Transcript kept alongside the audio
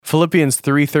Philippians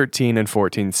 3:13 and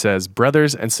 14 says,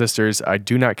 "Brothers and sisters, I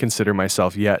do not consider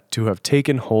myself yet to have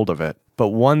taken hold of it, but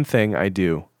one thing I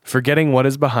do, forgetting what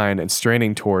is behind and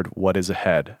straining toward what is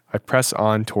ahead. I press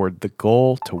on toward the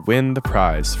goal to win the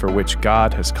prize for which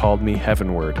God has called me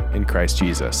heavenward in Christ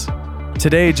Jesus."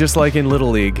 Today, just like in Little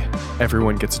League,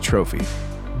 everyone gets a trophy.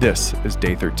 This is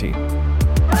day 13.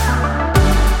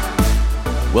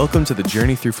 Welcome to the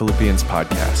Journey Through Philippians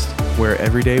podcast, where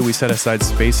every day we set aside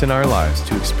space in our lives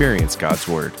to experience God's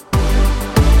Word.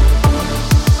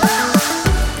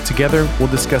 Together, we'll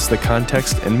discuss the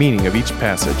context and meaning of each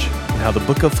passage and how the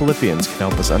book of Philippians can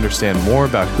help us understand more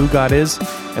about who God is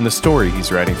and the story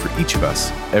He's writing for each of us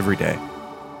every day.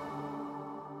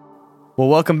 Well,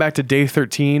 welcome back to day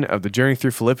 13 of the Journey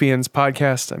Through Philippians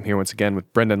podcast. I'm here once again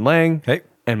with Brendan Lang. Hey.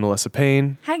 And Melissa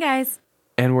Payne. Hi, guys.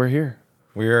 And we're here.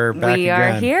 We are back We again.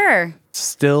 are here.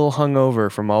 Still hungover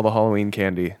from all the Halloween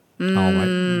candy. Oh my!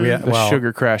 The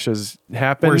sugar crashes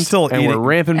happened. We're still and eating. we're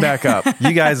ramping back up.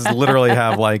 You guys literally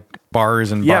have like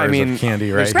bars and bars of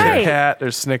candy right there's there. Right. Kit Kat,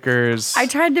 there's Snickers. I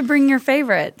tried to bring your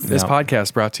favorites. This No.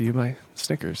 podcast brought to you by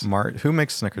Snickers. Who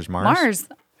makes Snickers? Mars? Mars,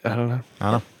 I don't know.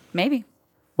 I don't know. maybe.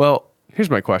 Well, here's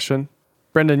my question.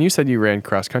 Brendan, you said you ran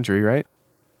cross country, right?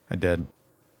 I did.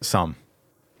 Some.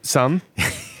 Some?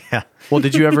 Yeah. Well,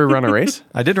 did you ever run a race?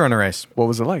 I did run a race. What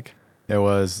was it like? It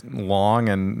was long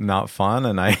and not fun,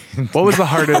 and I What was the I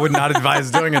hardest? would not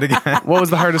advise doing it again. What was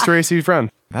the hardest race you've run?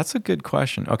 That's a good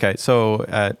question. Okay, so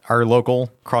at our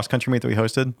local cross country meet that we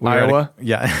hosted, we were at Iowa?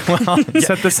 Well,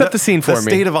 Set the scene for the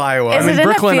me. state of Iowa. Is I'm it in in a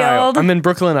Brooklyn, Iowa. field? I'm in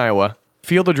Brooklyn, Iowa.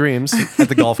 Field of Dreams. at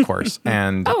the golf course,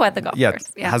 and Oh, at the golf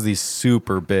course, yeah. it has these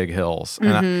super big hills.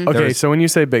 And Okay, so when you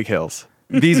say big hills,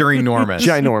 these are enormous,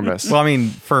 ginormous. Well, I mean,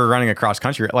 for running across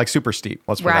country, like super steep.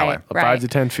 Let's put it that way. Right. 5 to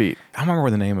 10 feet. I don't remember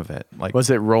the name of it. Like, Was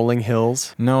it Rolling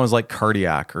Hills? no, it was like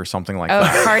cardiac or something like Oh,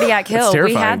 that. Cardiac Hill. We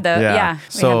terrifying. had those. Yeah. we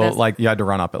So had those. like you had to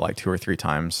run up it like 2 or 3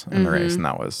 times in the race, and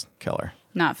that was killer.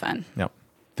 Not fun. Yep.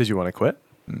 Did you want to quit?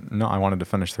 No, I wanted to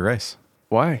finish the race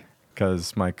Why?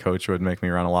 because my coach would make me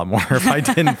run a lot more if I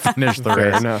didn't finish the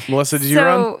Fair race. enough. Melissa, did you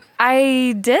run? So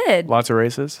I did. Lots of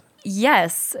races?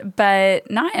 Yes,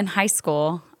 but not in high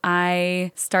school.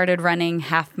 I started running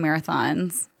half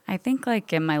marathons, I think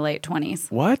like in my late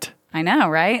 20s. What? I know,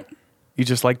 right? You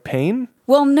just like pain?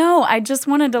 Well, no, I just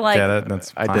wanted to like. Yeah,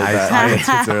 that's I fine. did that.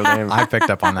 It's their name. I picked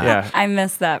up on that. Yeah. I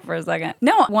missed that for a second.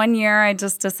 No, one year I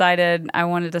just decided I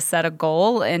wanted to set a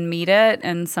goal and meet it.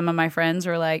 And some of my friends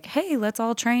were like, hey, let's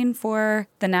all train for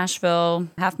the Nashville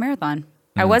half marathon.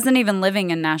 I wasn't even living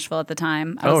in Nashville at the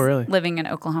time. I Oh, was really? living in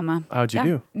Oklahoma. How'd you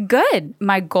do? Good.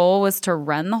 My goal was to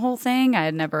run the whole thing. I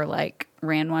had never like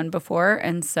ran one before.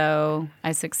 And so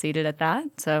I succeeded at that.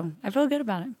 So I feel good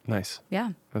about it. Nice.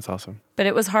 Yeah. That's awesome. But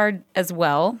it was hard as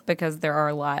well because there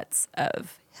are lots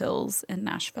of hills in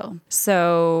Nashville.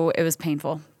 So it was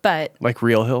painful, but Like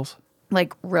real hills?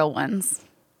 like real ones.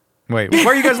 Wait, why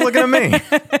are you guys looking at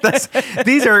me?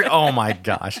 These are, oh my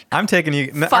gosh. I'm taking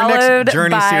you. Our Followed next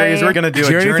journey by- series, we're going to do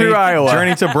Journey a journey through Iowa.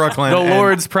 Journey to Brooklyn. The and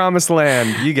Lord's promised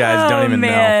land. You guys don't Oh, even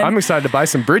man. I'm excited to buy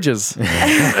some bridges. know.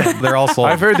 They're all sold.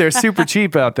 I've heard they're super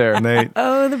cheap out there. And they,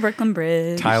 Oh, the Brooklyn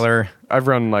Bridge. Tyler, I've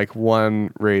run like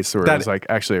one race where it That- was like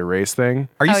actually a race thing.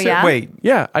 are you Oh, yeah? Wait,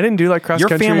 Yeah, I didn't do like cross your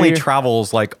country. family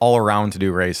travels like all around to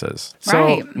do races. So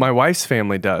Right. my wife's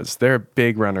family does. They're a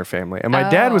big runner family. And my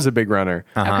dad Oh. was a big runner.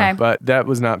 Okay. But that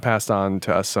was not passed on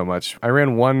to us so much. I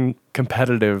ran one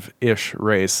competitive-ish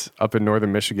race up in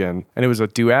northern Michigan, and it was a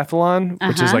duathlon,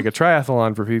 which is like a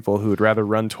triathlon for people who would rather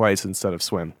run twice instead of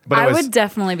swim. But it I was, would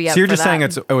definitely be up so you're for just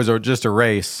that. saying it was just a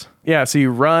race. Yeah, so you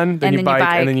run, then, you, bike,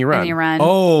 and then you run. And you run.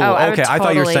 Oh, I would okay. I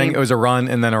thought you were totally- saying it was a run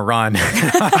and then a run. I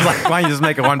was like, why don't you just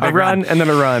make it one A big run, and then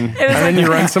a run, and then you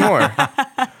run some more.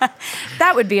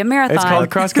 That would be a marathon. It's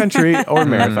called cross country or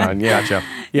marathon. Yeah, Gotcha.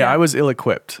 Yeah, I was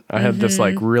ill-equipped. I had this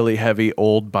like really heavy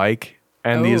old bike,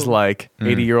 and these Oh. like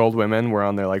 80-year-old women were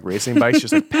on their like racing bikes,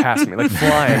 just like passing me, like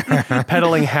flying,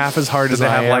 pedaling half as hard Does as it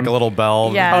I have am. like a little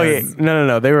bell? Yeah. Oh yeah,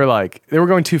 no. They were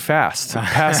going too fast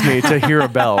past me to hear a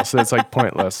bell, so it's like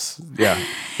pointless. Yeah,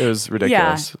 it was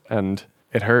ridiculous, and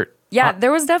it hurt. Yeah,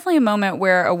 there was definitely a moment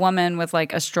where a woman with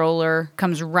like a stroller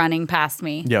comes running past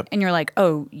me. Yep. And you're like,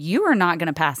 oh, you are not going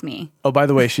to pass me. Oh, by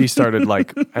the way, she started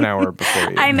like an hour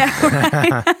before you. I know.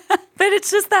 Right? But it's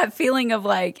just that feeling of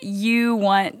like you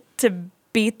want to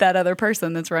beat that other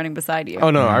person that's running beside you.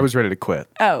 Oh no, I was ready to quit.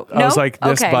 Oh, I was no? like,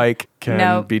 this Okay. bike can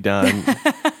No. be done.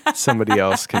 Somebody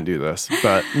else can do this.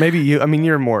 But maybe you, I mean,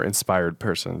 you're a more inspired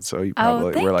person, so you probably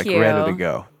were thank like you. ready to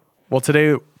go. Well,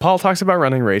 today, Paul talks about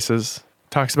running races,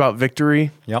 talks about victory,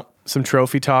 Yep. some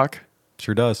trophy talk,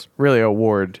 Sure does. really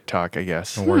award talk, I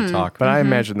guess. Award talk. But I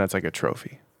imagine that's like a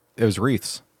trophy. It was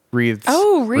wreaths. Wreaths.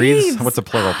 Oh, wreaths. What's the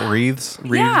plural? Wreaths? Yeah,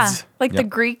 Wreaths. like the Yep.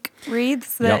 Greek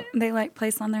wreaths that they like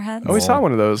place on their heads. Oh, we saw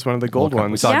one of those, one of the gold Okay,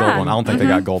 ones. We saw a Yeah. gold one. I don't think they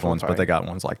got gold Full ones, but pie. they got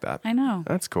ones like that. I know.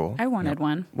 That's cool. I wanted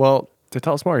one. Well, to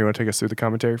tell us more, you want to take us through the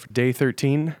commentary for day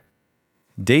 13?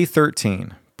 Day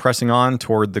 13, pressing on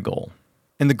toward the goal.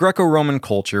 In the Greco-Roman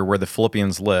culture where the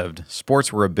Philippians lived,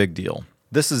 sports were a big deal.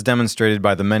 This is demonstrated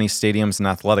by the many stadiums and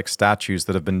athletic statues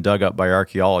that have been dug up by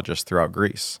archaeologists throughout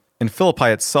Greece. In Philippi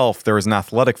itself, there was an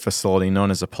athletic facility known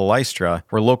as a palaestra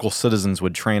where local citizens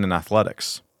would train in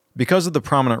athletics. Because of the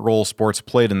prominent role sports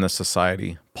played in this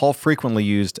society, Paul frequently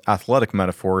used athletic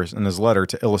metaphors in his letter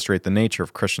to illustrate the nature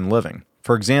of Christian living.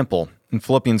 For example, in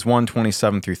Philippians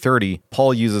 1:27-30,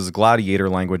 Paul uses gladiator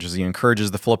language as he encourages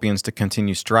the Philippians to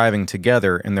continue striving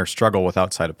together in their struggle with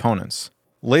outside opponents.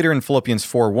 Later in Philippians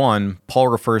 4:1, Paul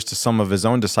refers to some of his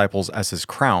own disciples as his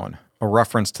crown, a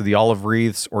reference to the olive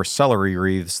wreaths or celery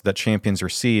wreaths that champions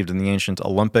received in the ancient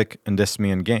Olympic and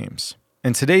Isthmian games.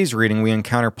 In today's reading, we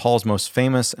encounter Paul's most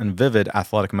famous and vivid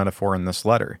athletic metaphor in this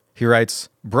letter. He writes,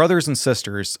 "Brothers and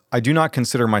sisters, I do not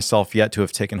consider myself yet to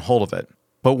have taken hold of it.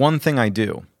 But one thing I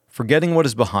do, forgetting what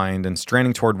is behind and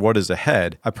straining toward what is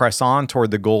ahead, I press on toward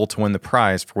the goal to win the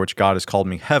prize for which God has called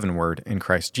me heavenward in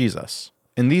Christ Jesus."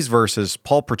 In these verses,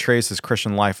 Paul portrays his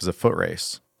Christian life as a foot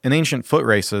race. In ancient foot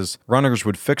races, runners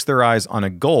would fix their eyes on a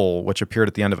goal which appeared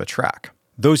at the end of a track.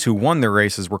 Those who won their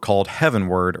races were called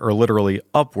heavenward, or literally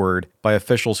upward, by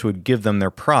officials who would give them their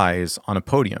prize on a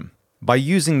podium. By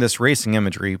using this racing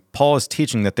imagery, Paul is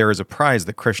teaching that there is a prize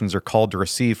that Christians are called to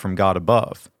receive from God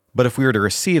above. But if we are to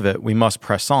receive it, we must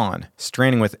press on,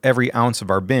 straining with every ounce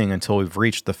of our being until we've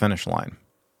reached the finish line.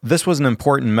 This was an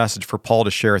important message for Paul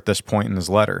to share at this point in his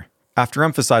letter. After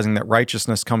emphasizing that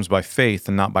righteousness comes by faith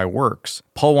and not by works,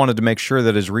 Paul wanted to make sure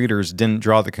that his readers didn't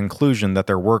draw the conclusion that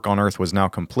their work on earth was now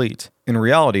complete. In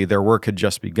reality, their work had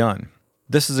just begun.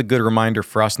 This is a good reminder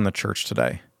for us in the church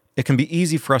today. It can be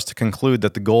easy for us to conclude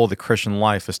that the goal of the Christian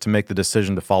life is to make the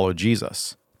decision to follow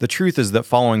Jesus. The truth is that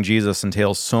following Jesus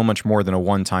entails so much more than a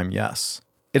one-time yes.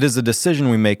 It is a decision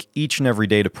we make each and every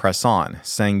day to press on,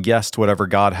 saying yes to whatever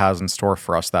God has in store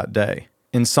for us that day.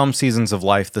 In some seasons of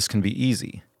life, this can be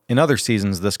easy. In other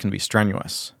seasons, this can be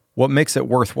strenuous. What makes it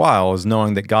worthwhile is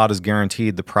knowing that God has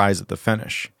guaranteed the prize at the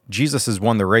finish. Jesus has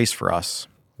won the race for us.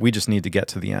 We just need to get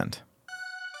to the end.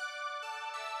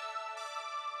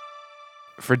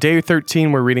 For day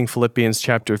 13, we're reading Philippians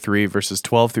chapter 3, verses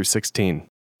 12 through 16.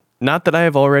 Not that I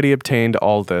have already obtained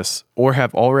all this, or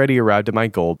have already arrived at my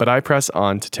goal, but I press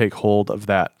on to take hold of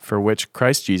that for which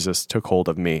Christ Jesus took hold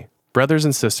of me. Brothers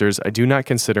and sisters, I do not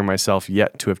consider myself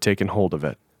yet to have taken hold of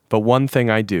it. But one thing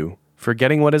I do,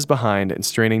 forgetting what is behind and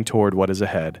straining toward what is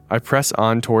ahead, I press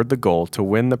on toward the goal to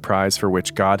win the prize for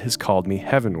which God has called me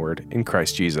heavenward in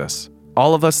Christ Jesus.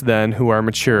 All of us then who are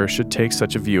mature should take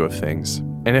such a view of things.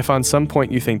 And if on some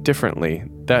point you think differently,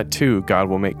 that too God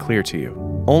will make clear to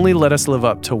you. Only let us live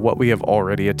up to what we have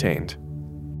already attained.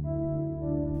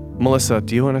 Melissa,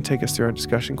 do you want to take us through our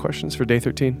discussion questions for day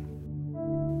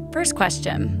 13? First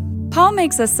question. Paul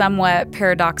makes a somewhat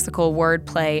paradoxical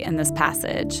wordplay in this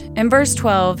passage. In verse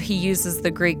 12, he uses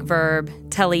the Greek verb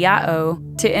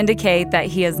teleao to indicate that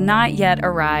he has not yet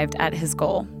arrived at his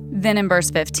goal. Then in verse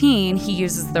 15, he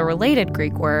uses the related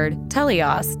Greek word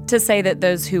teleos to say that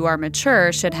those who are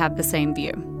mature should have the same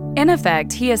view. In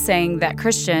effect, he is saying that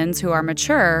Christians who are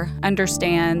mature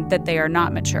understand that they are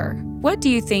not mature. What do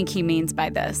you think he means by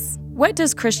this? What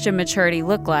does Christian maturity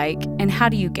look like, and how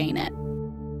do you gain it?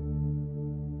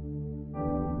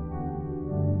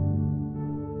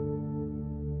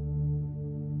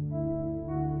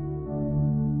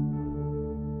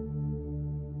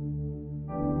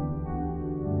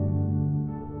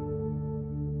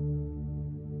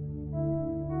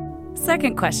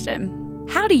 Second question,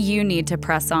 how do you need to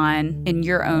press on in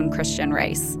your own Christian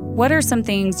race? What are some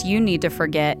things you need to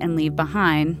forget and leave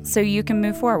behind so you can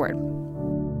move forward?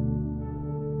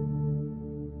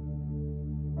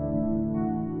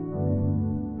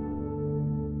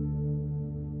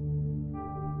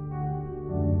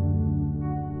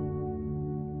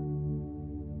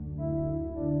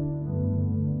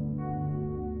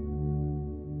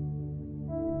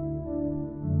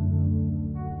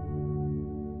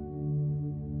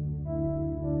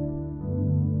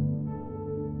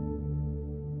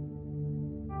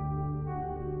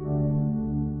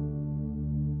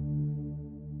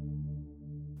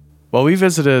 Well, we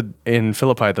visited in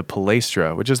Philippi the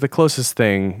Palaestra, which is the closest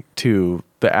thing to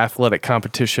the athletic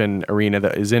competition arena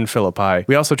that is in Philippi.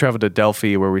 We also traveled to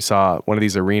Delphi, where we saw one of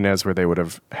these arenas where they would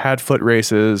have had foot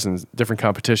races and different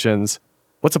competitions.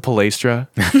 What's a palestra?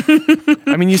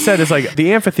 I mean, you said it's like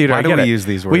the amphitheater. Why I do get we it. use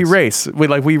these We words? race.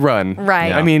 We run. Right.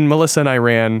 Yeah. I mean, Melissa and I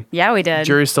ran. Yeah, we did.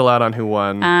 Jury's still out on who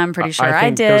won. I'm pretty sure I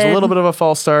think There was a did. little bit of a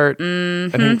false start. I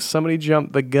think somebody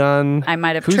jumped the gun. I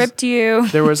might have Who's- tripped you.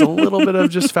 There was a little bit of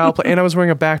just foul play, and I was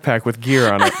wearing a backpack with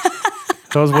gear on it,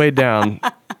 so I was weighed down.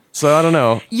 So I don't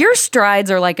know. Your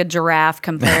strides are like a giraffe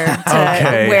compared to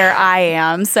Okay. where I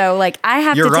am. So like I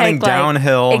have You're to running take like,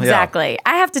 downhill, yeah. Exactly.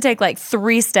 I have to take like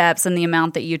 3 steps in the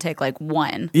amount that you take like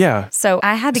 1. Yeah. So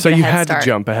I had to So get a you head had start. to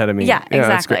jump ahead of me. Yeah, That's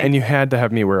exactly. great. And you had to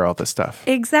have me wear all this stuff.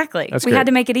 Exactly. That's we great. had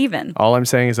to make it even. All I'm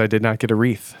saying is I did not get a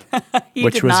wreath, You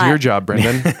which did was not. your job,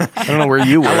 Brendan. I don't know where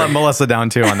you were. I let Melissa down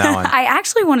too on that one. I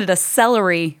actually wanted a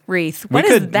celery wreath. What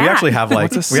is that? We actually have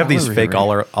like, What's a we have these celery fake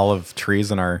wreath? olive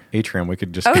trees in our atrium. We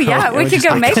could just Oh go. yeah, we could just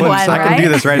go like make clips. one, I right? can do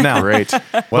this right now. Great.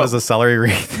 What is a celery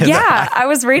wreath? Yeah, I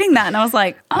was reading that and I was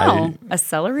like, oh, a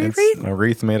celery It's wreath? a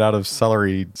wreath made out of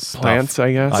celery stuff. Plants,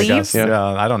 I guess. I guess. Leaves? Yeah.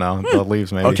 I don't know. The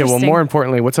leaves maybe. Okay, well, Interesting. more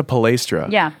importantly, what's a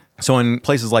palestra? Yeah. So in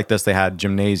places like this, they had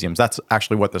gymnasiums. That's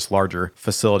actually what this larger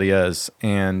facility is.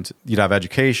 And you'd have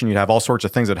education, you'd have all sorts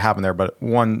of things that happen there. But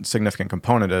one significant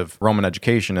component of Roman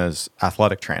education is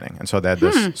athletic training. And so they had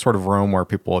this sort of room where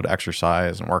people would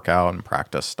exercise and work out and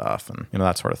practice stuff and,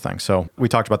 that sort of thing. So we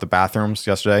talked about the bathrooms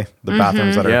yesterday, the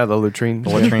bathrooms that are, Yeah, the latrines.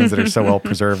 the latrines that are so well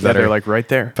preserved that that are are like right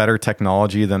there. better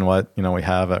technology than what, we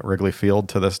have at Wrigley Field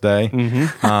to this day.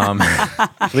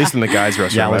 At least in the guys'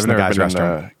 restroom. Yeah, at least I've in the never guys' been in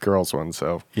restroom. the girls' one,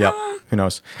 so. Yep. Who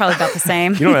knows? Probably about the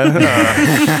same. You know,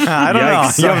 I don't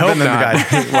know. You haven't been in the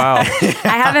guys. Wow.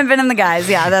 I haven't been in the guys.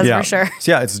 Yeah, that's for sure.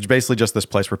 So yeah, it's basically just this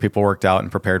place where people worked out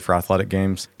and prepared for athletic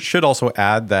games. Should also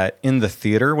add that in the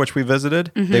theater, which we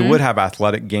visited, they would have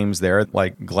athletic games there,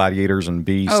 like gladiators and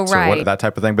beasts Oh, right. or that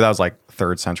type of thing. But that was like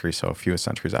 3rd century, so a few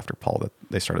centuries after Paul that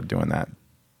they started doing that.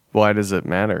 Why does it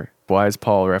matter? Why is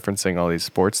Paul referencing all these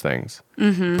sports things?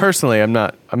 Personally, I'm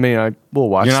not. I mean, I will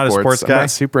watch You're not a sports. sports I'm guy? not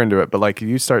super into it, but like, if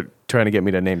you start trying to get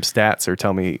me to name stats or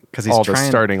tell me 'Cause he's all the trying-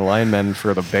 starting linemen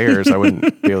for the Bears, I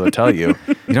wouldn't be able to tell you.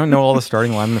 You don't know all the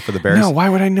starting linemen for the Bears? No, why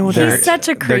would I know He's that? such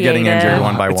a They're creative. getting injured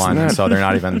one by It's one, not- so they're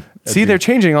not even. See, they're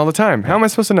changing all the time. How am I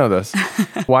supposed to know this?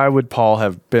 Why would Paul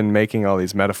have been making all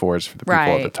these metaphors for the people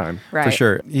at the time? Right. For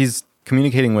sure. He's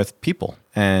communicating with people.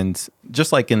 And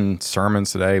just like in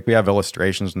sermons today, we have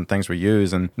illustrations and things we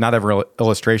use, and not every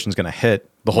illustration is going to hit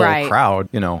the whole Right. crowd.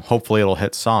 Hopefully it'll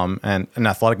hit some. And an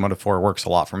athletic metaphor works a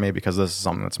lot for me because this is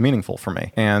something that's meaningful for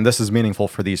me. And this is meaningful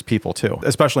for these people too,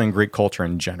 especially in Greek culture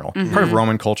in general. Part of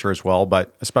Roman culture as well,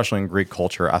 but especially in Greek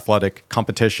culture, athletic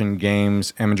competition,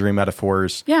 games, imagery,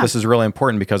 metaphors. Yeah. This is really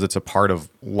important because it's a part of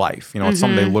life. It's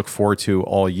something they look forward to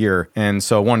all year. And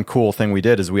so one cool thing we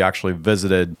did is we actually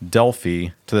visited Delphi,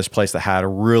 to this place that had a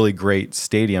really great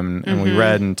stadium. And we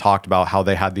read and talked about how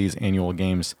they had these annual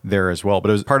games there as well. But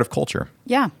it was part of culture.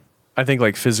 Yeah. I think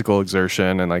like physical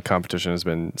exertion and like competition has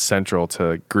been central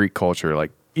to Greek culture,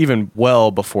 like even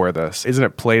well before this. Isn't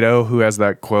it Plato who has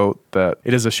that quote that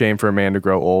it is a shame for a man to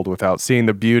grow old without seeing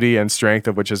the beauty and strength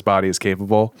of which his body is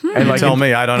capable? And like Tell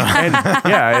me, I don't know. and,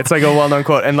 yeah, it's like a well-known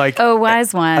quote. And like Oh,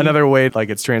 wise one. another way like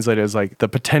it's translated as like the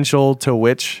potential to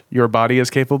which your body is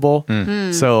capable.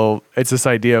 So it's this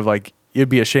idea of like it'd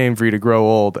be a shame for you to grow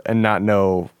old and not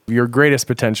know your greatest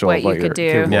potential What of you what could you're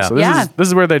do. capable. Yeah. So Yeah. this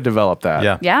is where they develop that.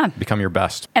 Yeah. Yeah. Become your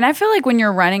best. And I feel like when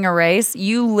you're running a race,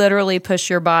 you literally push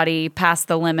your body past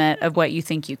the limit of what you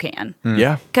think you can.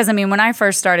 Yeah. Because I mean, when I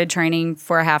first started training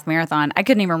for a half marathon, I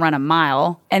couldn't even run a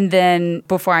mile. And then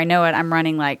before I know it, I'm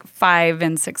running like 5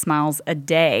 and 6 miles a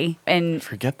day. And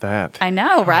Forget that. I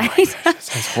know, right?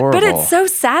 Sounds horrible. But it's so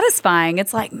satisfying.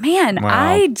 It's like, man, Wow.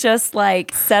 I just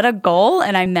like set a goal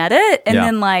and I met it. And Yeah.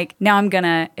 then like, now I'm going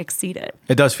to exceed it.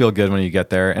 It does feel good when you get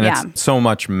there. And Yeah. it's so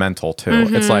much mental too.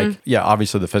 It's like, yeah,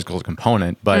 obviously the physical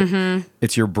component, but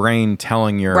it's your brain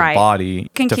telling your Right. body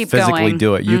Can to keep physically going.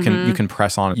 do it. You can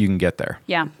press on it. You can get there.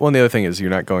 Yeah. Well, and the other thing is you're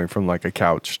not going from like a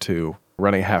couch to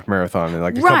running a half marathon in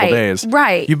like a couple Right, days.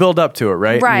 right. You build up to it,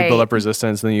 right? And Right. you build up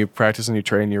resistance, and then you practice and you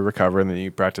train, you recover, and then you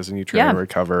practice and you train Yeah. and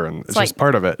recover, and it's like just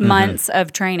part of it. Months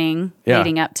of training Yeah.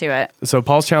 leading up to it. So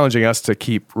Paul's challenging us to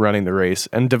keep running the race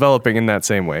and developing in that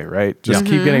same way, right? Just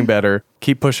keep getting better,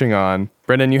 keep pushing on.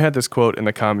 Brendan, you had this quote in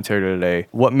the commentary today.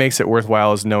 What makes it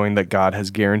worthwhile is knowing that God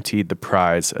has guaranteed the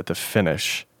prize at the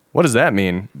finish. What does that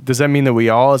mean? Does that mean that we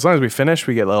all, as long as we finish,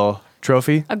 we get a little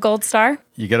trophy? A gold star?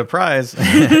 you get a prize.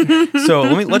 So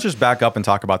let's just back up and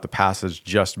talk about the passage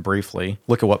just briefly.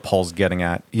 Look at what Paul's getting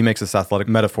at. He makes this athletic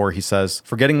metaphor. He says,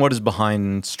 forgetting what is behind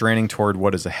and straining toward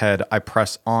what is ahead, I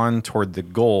press on toward the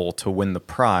goal to win the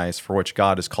prize for which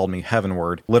God has called me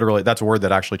heavenward. Literally, that's a word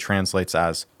that actually translates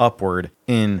as upward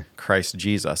in Christ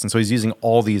Jesus. And so he's using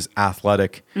all these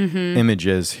athletic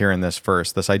images here in this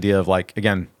verse. This idea of like,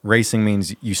 again, racing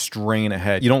means you strain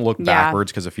ahead. You don't look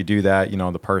backwards, because if you do that,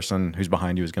 the person who's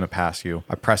behind you is going to pass you.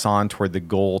 I press on toward the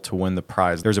goal to win the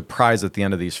prize. There's a prize at the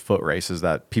end of these foot races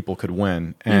that people could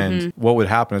win. And what would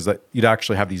happen is that you'd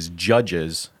actually have these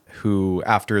judges who,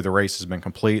 after the race has been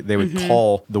complete, they would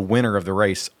call the winner of the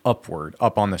race upward,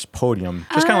 up on this podium,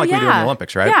 just kind of like we do in the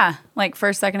Olympics, right? Yeah, like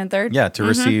first, second, and third. Yeah, to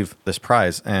receive this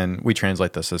prize. And we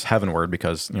translate this as heavenward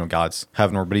because, God's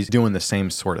heavenward, but he's doing the same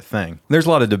sort of thing. There's a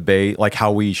lot of debate, like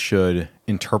how we should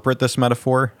interpret this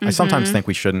metaphor. I sometimes think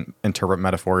we shouldn't interpret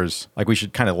metaphors, like we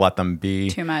should kind of let them be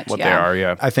Too much, what they are,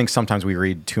 yeah. I think sometimes we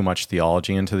read too much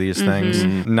theology into these things.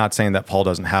 Not saying that Paul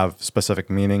doesn't have specific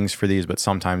meanings for these, but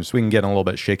sometimes we can get in a little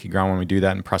bit shaky ground when we do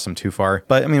that and press them too far.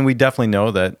 But I mean, we definitely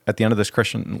know that at the end of this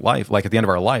Christian life, like at the end of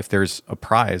our life, there's a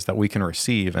prize that we can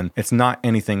receive. And it's not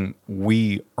anything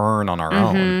we earn on our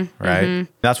own, right?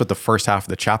 That's what the first half of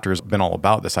the chapter has been all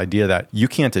about, this idea that you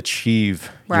can't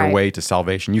achieve your way to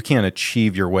salvation. You can't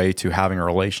achieve your way to having a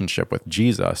relationship with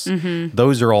Jesus.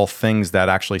 Those are all things that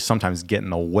actually sometimes get in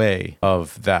the way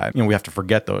of that. We have to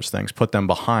forget those things, put them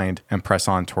behind, and press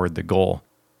on toward the goal.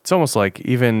 It's almost like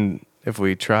even if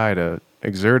we try to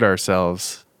exert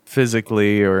ourselves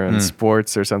physically or in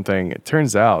sports or something, it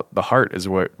turns out the heart is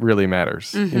what really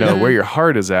matters. Where your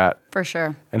heart is at. For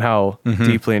sure. And how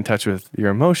deeply in touch with your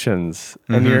emotions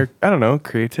and your,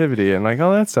 creativity and like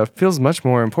all that stuff feels much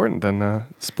more important than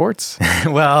sports.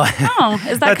 Well,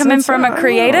 is that coming from a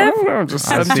creative? I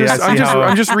don't know.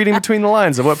 I'm just reading between the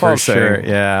lines of what Paul's saying.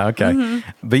 Yeah, okay.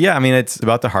 But yeah, I mean, it's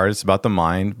about the heart, it's about the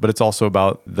mind, but it's also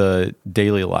about the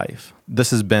daily life.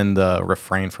 This has been the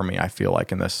refrain for me, I feel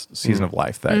like, in this season of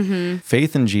life, that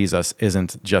faith in Jesus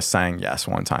isn't just saying yes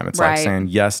one time. It's like saying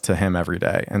yes to him every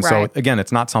day. And so, again,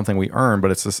 it's not something we earn, but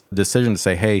it's this decision to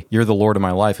say, hey, you're the Lord of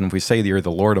my life. And if we say that you're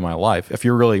the Lord of my life, if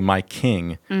you're really my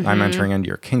king, I'm entering into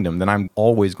your kingdom, then I'm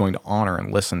always going to honor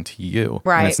and listen to you.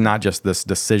 Right. And it's not just this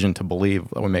decision to believe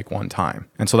that we make one time.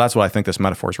 And so that's what I think this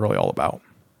metaphor is really all about.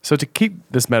 So to keep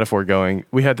this metaphor going,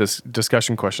 we had this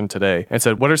discussion question today and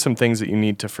said, what are some things that you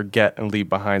need to forget and leave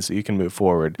behind so you can move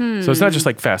forward? So it's not just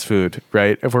like fast food,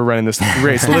 right? If we're running this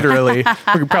race, literally,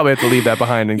 we could probably have to leave that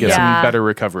behind and get some better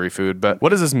recovery food. But what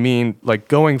does this mean, like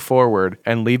going forward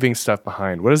and leaving stuff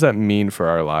behind? What does that mean for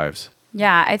our lives?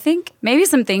 Yeah, I think maybe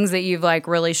some things that you've like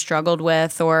really struggled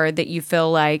with, or that you feel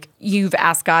like you've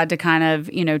asked God to kind of,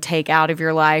 take out of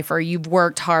your life, or you've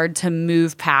worked hard to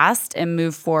move past and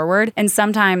move forward. And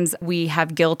sometimes we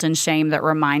have guilt and shame that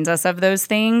reminds us of those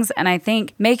things. And I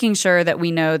think making sure that we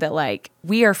know that like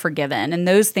we are forgiven and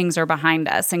those things are behind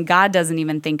us and God doesn't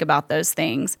even think about those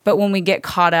things. But when we get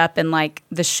caught up in like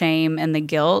the shame and the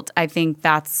guilt, I think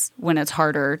that's when it's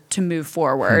harder to move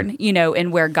forward,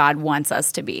 in where God wants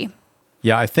us to be.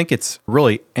 Yeah, I think it's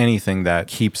really anything that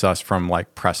keeps us from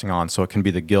like pressing on. So it can be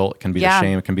the guilt, it can be the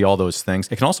shame, it can be all those things.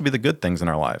 It can also be the good things in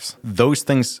our lives. Those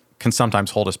things can sometimes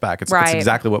hold us back. It's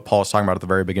exactly what Paul is talking about at the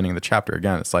very beginning of the chapter.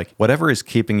 Again, it's like whatever is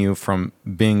keeping you from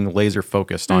being laser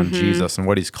focused on Jesus and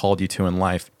what he's called you to in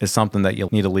life is something that you'll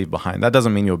need to leave behind. That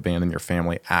doesn't mean you abandon your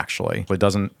family, actually. It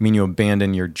doesn't mean you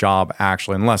abandon your job,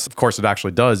 actually, unless, of course, it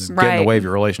actually does get in the way of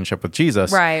your relationship with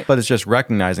Jesus. Right. But it's just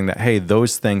recognizing that, hey,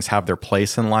 those things have their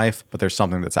place in life, but there's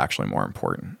something that's actually more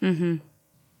important.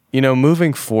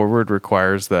 Moving forward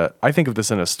requires that. I think of this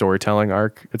in a storytelling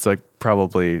arc. It's like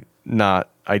probably not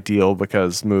ideal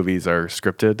because movies are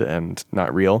scripted and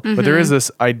not real. But there is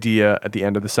this idea at the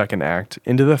end of the second act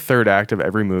into the third act of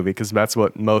every movie, because that's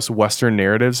what most Western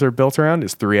narratives are built around,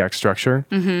 is 3-act structure.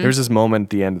 There's this moment at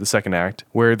the end of the second act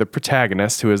where the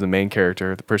protagonist, who is the main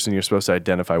character, the person you're supposed to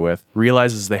identify with,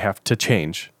 realizes they have to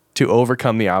change to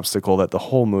overcome the obstacle that the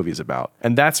whole movie is about.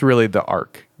 And that's really the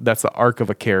arc. That's the arc of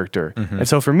a character. And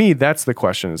so for me, that's the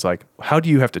question, is like, how do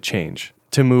you have to change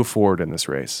to move forward in this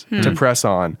race, to press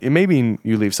on? It may mean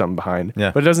you leave something behind,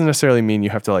 but it doesn't necessarily mean you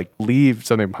have to like leave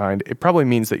something behind. It probably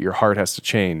means that your heart has to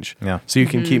change so you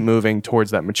can keep moving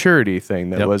towards that maturity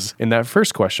thing that was in that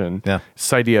first question.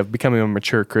 This idea of becoming a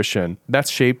mature Christian, that's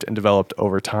shaped and developed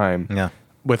over time.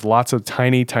 with lots of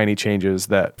tiny, tiny changes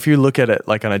that if you look at it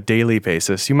like on a daily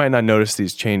basis, you might not notice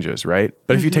these changes, right?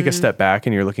 But if you take a step back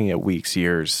and you're looking at weeks,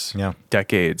 years,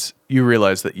 decades, you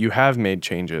realize that you have made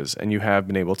changes and you have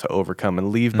been able to overcome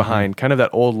and leave behind kind of that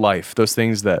old life, those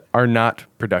things that are not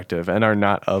productive and are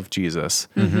not of Jesus.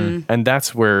 And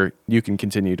that's where you can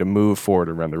continue to move forward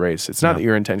and run the race. It's not that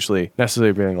you're intentionally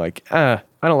necessarily being like, I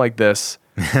don't like this.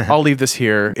 I'll leave this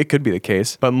here. It could be the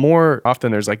case, but more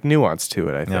often there's like nuance to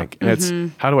it, I think. And it's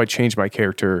how do I change my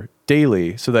character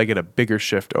daily so that I get a bigger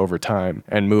shift over time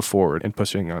and move forward and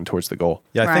pushing on towards the goal.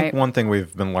 Yeah, I think one thing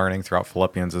we've been learning throughout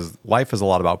Philippians is life is a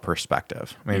lot about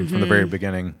perspective. I mean, from the very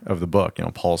beginning of the book,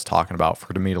 Paul's talking about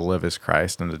for me to live is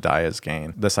Christ and to die is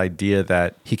gain. This idea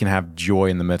that he can have joy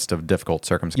in the midst of difficult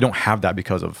circumstances. You don't have that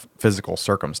because of physical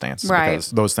circumstances,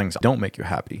 because those things don't make you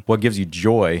happy. What gives you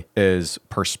joy is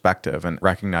perspective and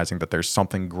recognizing that there's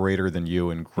something greater than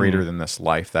you and greater than this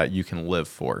life that you can live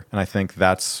for. And I think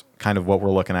that's kind of what we're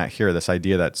looking at here, this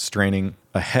idea that straining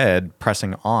ahead,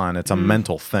 pressing on, it's a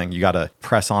mental thing. You got to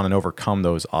press on and overcome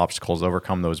those obstacles,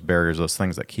 overcome those barriers, those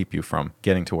things that keep you from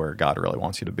getting to where God really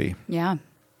wants you to be. Yeah.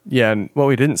 Yeah, and what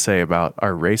we didn't say about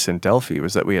our race in Delphi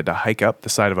was that we had to hike up the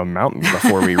side of a mountain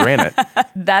before we ran it.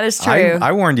 That is true.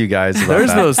 I warned you guys about There's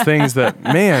that. those things that,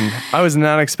 man, I was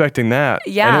not expecting that.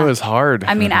 Yeah. And it was hard.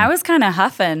 I mean, I was kind of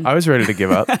huffing. I was ready to give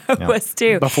up I was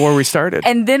too. before we started.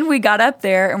 And then we got up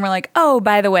there and we're like, oh,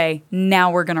 by the way,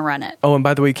 now we're going to run it. Oh, and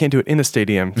by the way, you can't do it in a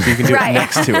stadium. So you can do it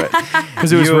next to it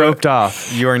because it was roped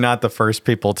off. You are not the first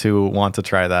people to want to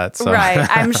try that. So. Right,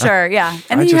 I'm sure, yeah.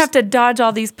 And then you have to dodge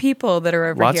all these people that are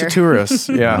over Lots here. of tourists,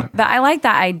 yeah. But I like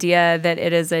that idea that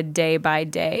it is a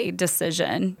day-by-day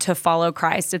decision to follow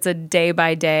Christ. It's a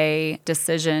day-by-day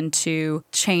decision to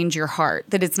change your heart,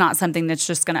 that it's not something that's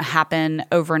just going to happen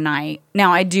overnight.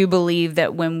 Now, I do believe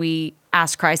that when we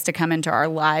ask Christ to come into our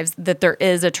lives, that there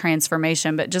is a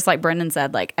transformation. But just like Brendan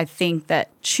said, like, I think that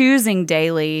choosing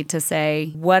daily to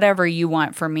say, whatever you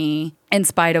want for me, in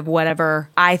spite of whatever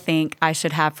I think I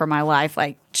should have for my life,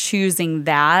 like choosing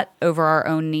that over our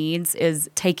own needs is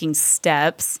taking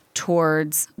steps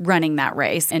towards running that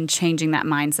race and changing that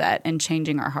mindset and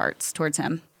changing our hearts towards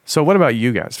him. So what about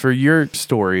you guys? For your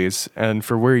stories and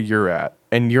for where you're at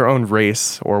and your own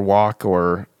race or walk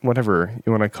or whatever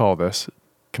you want to call this,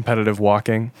 competitive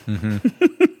walking.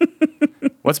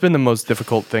 What's been the most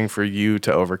difficult thing for you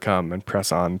to overcome and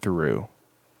press on through?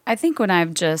 I think when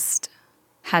I've just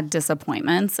had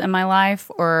disappointments in my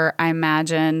life, or I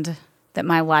imagined that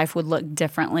my life would look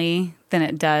differently than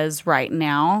it does right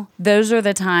now, those are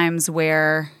the times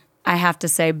where I have to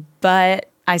say, but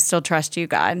I still trust you,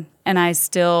 God, and I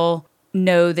still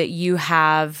know that you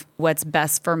have what's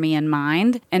best for me in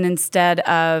mind. And instead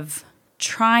of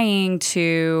trying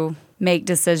to make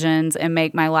decisions and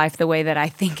make my life the way that I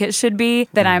think it should be,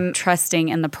 that I'm trusting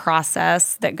in the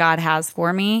process that God has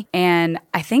for me. And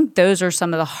I think those are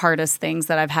some of the hardest things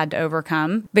that I've had to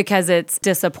overcome, because it's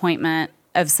disappointment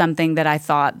of something that I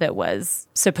thought that was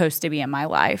supposed to be in my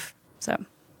life. So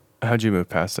How'd you move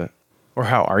past it? Or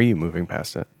how are you moving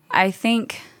past it? I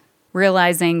think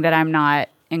realizing that I'm not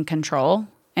in control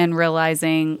and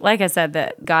realizing, like I said,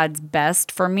 that God's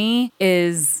best for me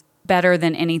is better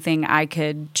than anything I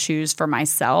could choose for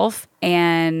myself.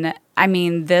 And I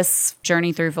mean, this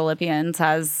journey through Philippians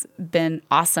has been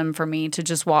awesome for me to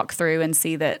just walk through and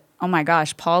see that, oh my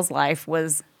gosh, Paul's life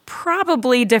was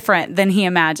probably different than he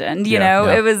imagined.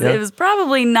 It was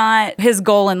probably not his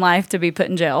goal in life to be put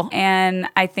in jail. And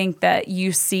I think that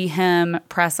you see him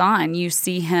press on, you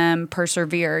see him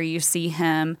persevere, you see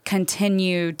him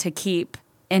continue to keep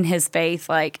in his faith,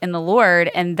 like in the Lord.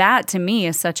 And that to me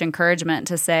is such encouragement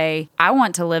to say, I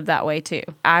want to live that way too.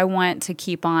 I want to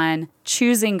keep on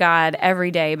choosing God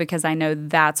every day because I know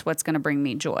that's what's going to bring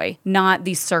me joy, not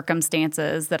these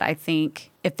circumstances that I think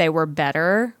if they were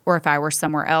better, or if I were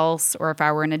somewhere else, or if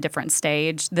I were in a different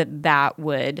stage, that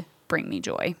would bring me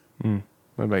joy.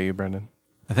 What about you, Brendan?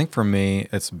 I think for me,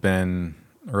 it's been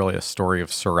really a story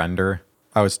of surrender.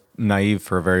 I was naive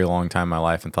for a very long time in my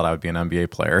life and thought I would be an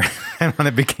NBA player. And when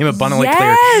it became abundantly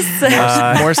clear.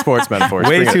 More sports metaphors.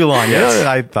 Way too long. Yes.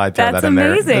 I thought That's that in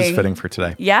there. amazing. It's fitting for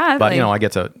today. Yeah. But, I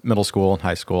get to middle school and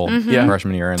high school,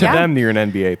 freshman year. And To them, you're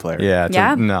an NBA player.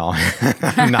 No.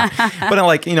 I'm not. But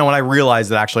when I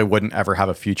realized that I actually wouldn't ever have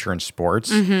a future in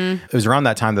sports, it was around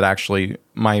that time that actually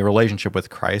my relationship with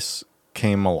Christ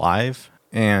came alive.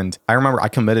 And I remember I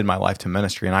committed my life to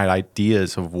ministry and I had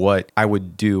ideas of what I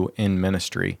would do in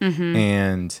ministry.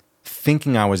 And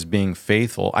thinking I was being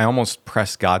faithful, I almost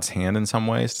pressed God's hand in some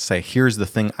ways to say, here's the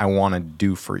thing I want to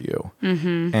do for you.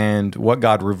 And what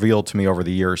God revealed to me over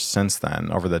the years since then,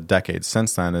 over the decades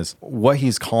since then, is what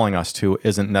he's calling us to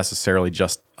isn't necessarily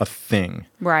just a thing.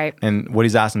 Right. And what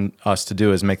he's asking us to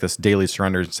do is make this daily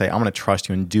surrender and say, I'm going to trust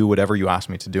you and do whatever you ask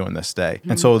me to do in this day.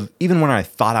 And so even when I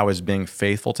thought I was being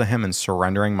faithful to him and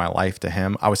surrendering my life to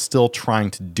him, I was still trying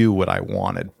to do what I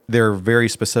wanted. There are very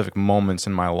specific moments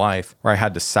in my life where I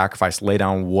had to sacrifice, lay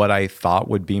down what I thought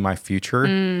would be my future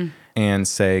and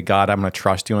say, God, I'm going to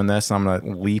trust you in this. And I'm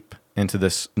going to leap into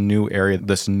this new area,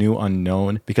 this new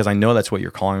unknown, because I know that's what you're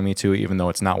calling me to, even though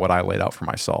it's not what I laid out for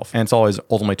myself. And it's always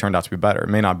ultimately turned out to be better. It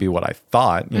may not be what I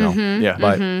thought,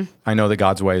 but I know that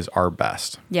God's ways are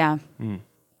best. Yeah.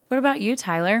 What about you,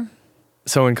 Tyler?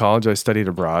 So in college, I studied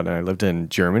abroad and I lived in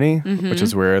Germany, which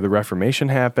is where the Reformation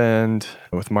happened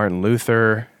with Martin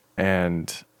Luther.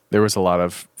 And there was a lot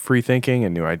of free thinking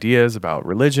and new ideas about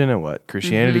religion and what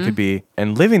Christianity could be.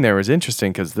 And living there was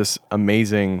interesting because this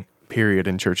amazing period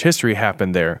in church history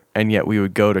happened there. And yet we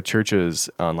would go to churches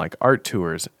on like art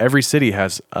tours. Every city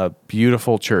has a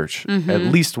beautiful church, at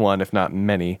least one, if not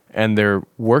many. And they're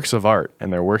works of art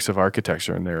and they're works of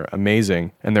architecture and they're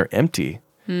amazing and they're empty.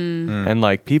 And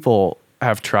like people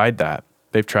have tried that.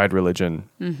 They've tried religion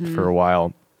for a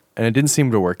while. And it didn't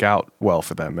seem to work out well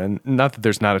for them. And not that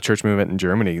there's not a church movement in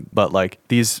Germany, but like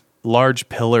these large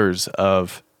pillars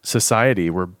of society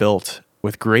were built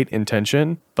with great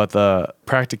intention, but the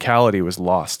practicality was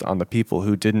lost on the people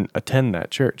who didn't attend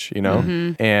that church,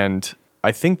 And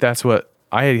I think that's what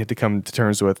I had to come to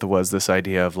terms with, was this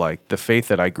idea of like the faith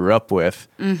that I grew up with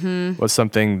was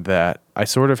something that I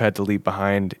sort of had to leave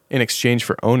behind in exchange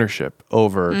for ownership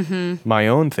over my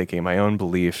own thinking, my own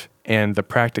belief, and the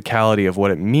practicality of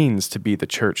what it means to be the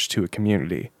church to a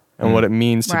community and what it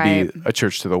means to be a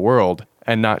church to the world,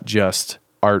 and not just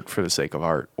art for the sake of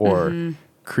art or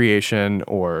creation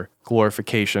or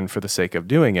glorification for the sake of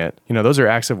doing it. Those are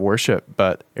acts of worship,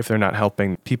 but if they're not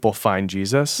helping people find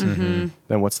Jesus, then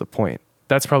what's the point?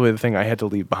 That's probably the thing I had to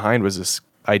leave behind, was this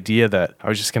idea that I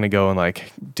was just going to go and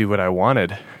like do what I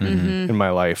wanted in my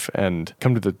life, and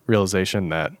come to the realization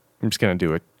that I'm just going to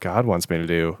do what God wants me to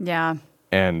do. Yeah.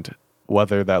 And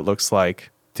whether that looks like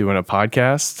doing a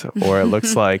podcast or it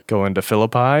looks like going to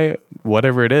Philippi,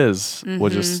 whatever it is, we'll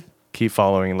just keep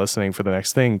following and listening for the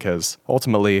next thing, because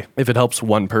ultimately, if it helps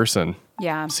one person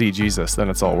see Jesus, then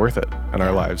it's all worth it. And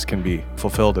our lives can be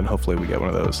fulfilled, and hopefully we get one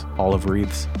of those olive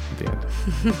wreaths at the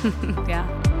end. Yeah.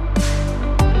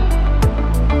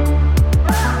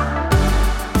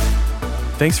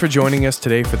 Thanks for joining us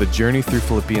today for the Journey Through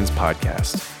Philippians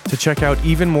podcast. To check out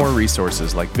even more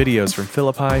resources like videos from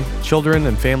Philippi, children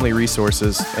and family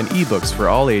resources, and ebooks for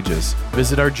all ages,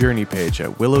 visit our Journey page at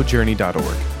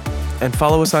willowjourney.org. And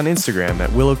follow us on Instagram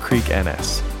at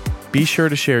WillowCreekNS. Be sure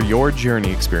to share your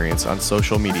Journey experience on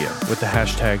social media with the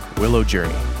hashtag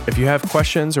WillowJourney. If you have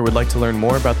questions or would like to learn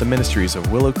more about the ministries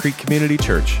of Willow Creek Community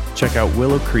Church, check out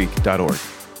willowcreek.org.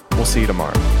 We'll see you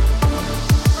tomorrow.